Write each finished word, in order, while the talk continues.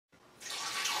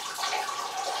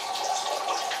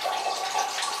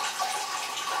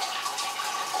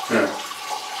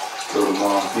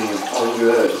peeing. Oh,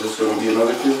 look at that. Is this going to be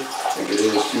another kill? I think it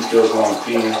is. 2 kills while I'm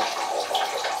peeing.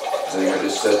 I think I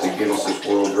just set the Guinness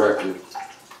World Record.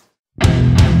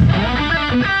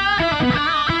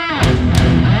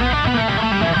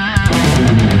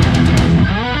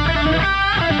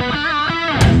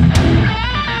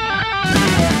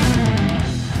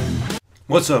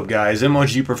 What's up guys,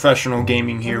 MLG Professional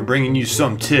Gaming here, bringing you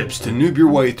some tips to noob your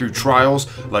way through trials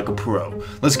like a pro.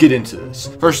 Let's get into this.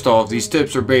 First off, these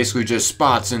tips are basically just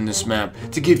spots in this map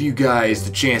to give you guys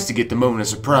the chance to get the moment of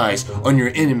surprise on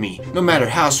your enemy. No matter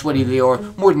how sweaty they are,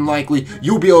 more than likely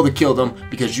you'll be able to kill them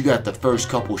because you got the first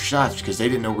couple shots because they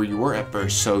didn't know where you were at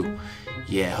first. So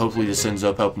yeah, hopefully this ends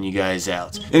up helping you guys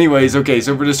out. Anyways, okay,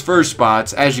 so for this first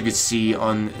spot, as you can see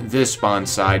on this spawn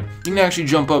side, you can actually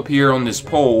jump up here on this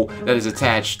pole that is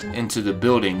attached into the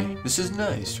building. This is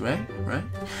nice, right?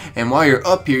 And while you're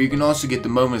up here, you can also get the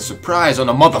moment of surprise on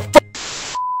the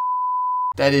motherfucker.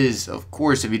 That is, of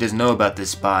course, if he doesn't know about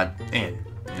this spot and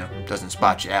doesn't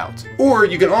spot you out. Or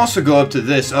you can also go up to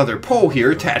this other pole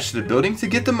here attached to the building to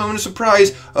get the moment of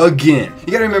surprise again.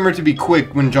 You gotta remember to be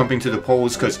quick when jumping to the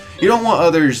poles because you don't want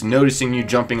others noticing you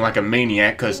jumping like a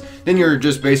maniac because then you're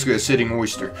just basically a sitting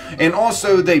oyster. And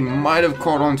also they might have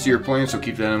caught on to your plan, so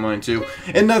keep that in mind too.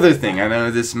 Another thing, I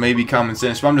know this may be common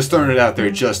sense, but I'm just throwing it out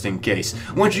there just in case.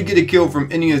 Once you get a kill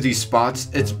from any of these spots,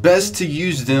 it's best to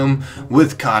use them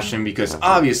with caution because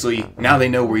obviously now they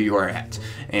know where you are at.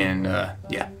 And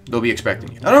yeah, they'll be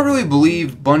expecting you. I don't really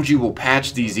believe Bungie will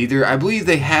patch these either. I believe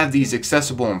they have these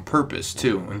accessible on purpose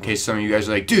too, in case some of you guys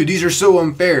are like, dude, these are so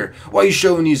unfair. Why are you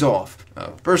showing these off?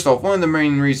 First off, one of the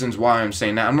main reasons why I'm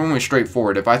saying that, I'm normally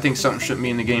straightforward. If I think something shouldn't be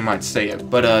in the game, I'd say it.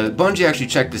 But Bungie actually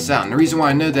checked this out, and the reason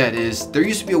why I know that is there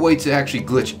used to be a way to actually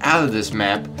glitch out of this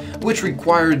map, which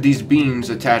required these beams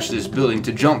attached to this building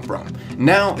to jump from.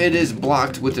 Now it is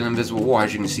blocked with an invisible wall.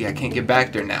 As you can see, I can't get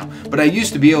back there now. But I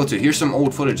used to be able to. Here's some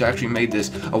old footage. I actually made this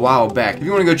a while back. If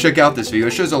you want to go check out this video,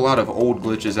 it shows a lot of old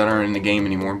glitches that aren't in the game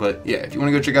anymore. But yeah, if you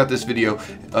want to go check out this video,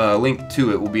 link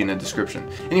to it will be in the description.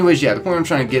 Anyways, yeah, the point I'm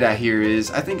trying to get at here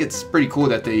is I think it's pretty cool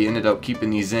that they ended up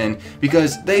keeping these in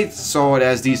because they saw it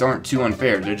as these aren't too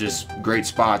unfair. They're just great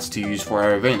spots to use for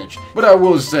our advantage. But I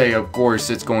will say, of course,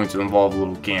 it's going to involve a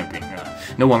little camping.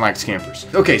 No one likes campers.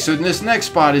 Okay, so this next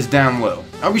spot is down low.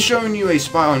 I'll be showing you a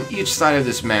spot on each side of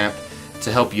this map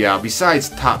to help you out besides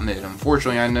top mid.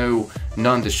 Unfortunately, I know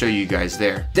none to show you guys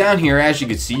there. Down here, as you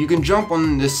can see, you can jump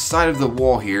on this side of the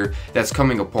wall here that's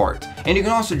coming apart. And you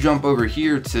can also jump over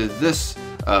here to this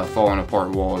falling apart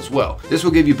wall as well. This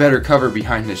will give you better cover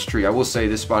behind this tree. I will say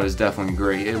this spot is definitely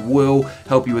great. It will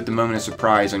help you with the moment of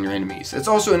surprise on your enemies. It's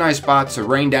also a nice spot to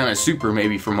rain down a super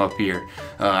maybe from up here.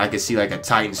 I could see like a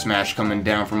Titan Smash coming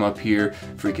down from up here,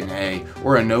 freaking A,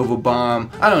 or a Nova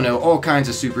Bomb. I don't know, all kinds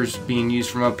of supers being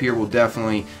used from up here will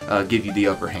definitely give you the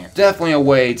upper hand. Definitely a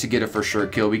way to get a for sure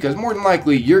kill because more than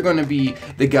likely you're going to be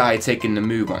the guy taking the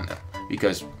move on them.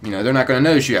 Because, they're not going to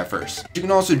notice you at first. You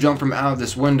can also jump from out of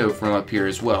this window from up here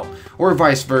as well, or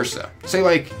vice versa. Say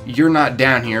like you're not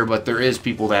down here, but there is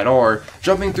people that are.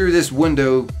 Jumping through this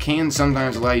window can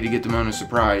sometimes allow you to get the moment of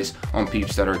surprise on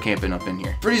peeps that are camping up in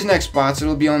here. For these next spots,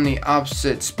 it'll be on the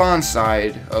opposite spawn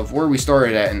side of where we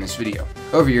started at in this video.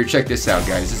 Over here, check this out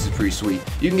guys, this is pretty sweet.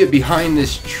 You can get behind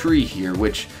this tree here,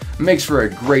 which makes for a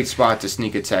great spot to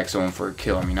sneak attack someone for a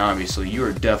kill. I mean, obviously, you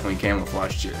are definitely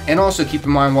camouflaged here. And also keep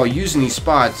in mind, while using these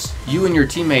spots, you and your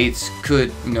teammates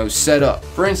could, set up.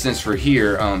 For instance, for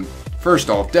here,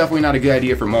 first off, definitely not a good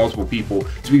idea for multiple people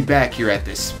to be back here at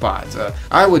this spot.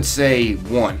 I would say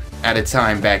one at a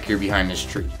time back here behind this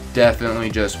tree.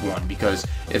 Definitely just one, because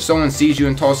if someone sees you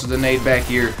and tosses a nade back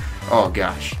here, oh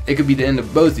gosh, it could be the end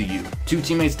of both of you. 2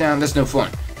 teammates down, that's no fun.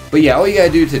 But yeah, all you gotta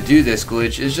do to do this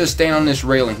glitch is just stand on this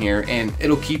railing here and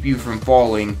it'll keep you from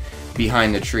falling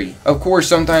behind the tree. Of course,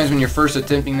 sometimes when you're first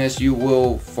attempting this, you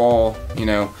will fall,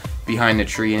 behind the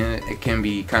tree, and it can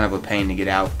be kind of a pain to get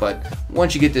out, but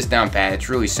once you get this down pat, it's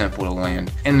really simple to land.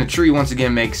 And the tree once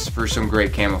again makes for some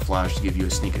great camouflage to give you a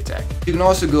sneak attack. You can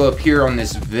also go up here on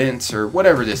this vents or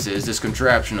whatever this is, this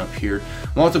contraption up here.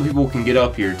 Multiple people can get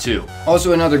up here too.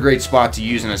 Also another great spot to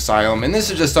use in Asylum, and this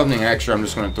is just something extra I'm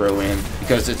just going to throw in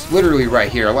because it's literally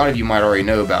right here. A lot of you might already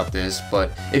know about this,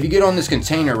 but if you get on this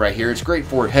container right here, it's great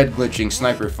for head glitching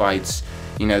sniper fights.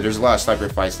 There's a lot of sniper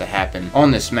fights that happen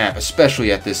on this map,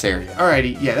 especially at this area.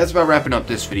 Alrighty, yeah, that's about wrapping up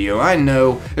this video. I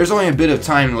know there's only a bit of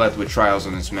time left with trials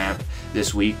on this map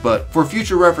this week, but for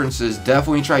future references,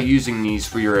 definitely try using these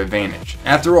for your advantage.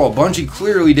 After all, Bungie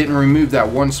clearly didn't remove that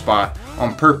one spot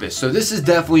on purpose. So this is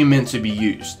definitely meant to be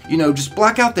used. You know, just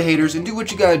block out the haters and do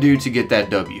what you gotta do to get that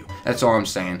W. That's all I'm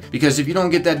saying. Because if you don't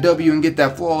get that W and get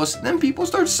that flawless, then people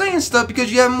start saying stuff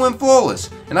because you haven't went flawless.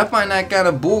 And I find that kind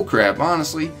of bullcrap,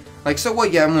 honestly. Like, so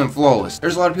what, you haven't went flawless?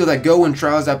 There's a lot of people that go in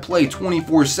trials that play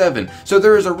 24/7, so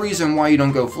there is a reason why you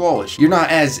don't go flawless. You're not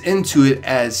as into it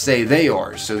as, say, they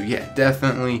are, so yeah,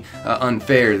 definitely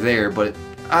unfair there, but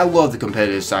I love the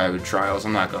competitive side of trials,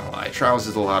 I'm not gonna lie. Trials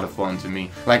is a lot of fun to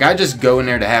me. Like, I just go in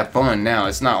there to have fun now.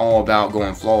 It's not all about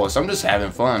going flawless. I'm just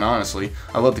having fun, honestly.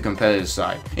 I love the competitive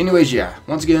side. Anyways, yeah,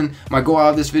 once again, my goal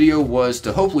out of this video was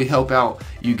to hopefully help out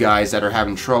you guys that are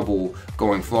having trouble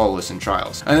going flawless in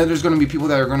trials. I know there's gonna be people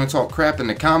that are gonna talk crap in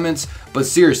the comments, but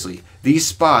seriously, these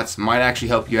spots might actually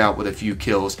help you out with a few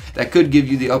kills that could give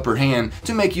you the upper hand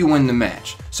to make you win the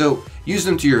match. So use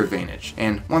them to your advantage.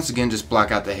 And once again, just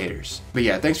block out the haters. But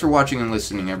yeah, thanks for watching and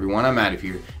listening, everyone. I'm out of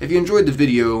here. If you enjoyed the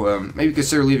video, maybe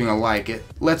consider leaving a like. It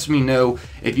lets me know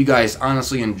if you guys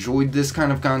honestly enjoyed this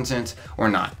kind of content or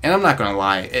not. And I'm not gonna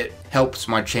lie, it helps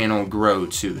my channel grow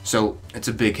too. So it's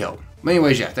a big help. But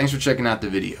anyways, yeah, thanks for checking out the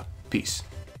video. Peace.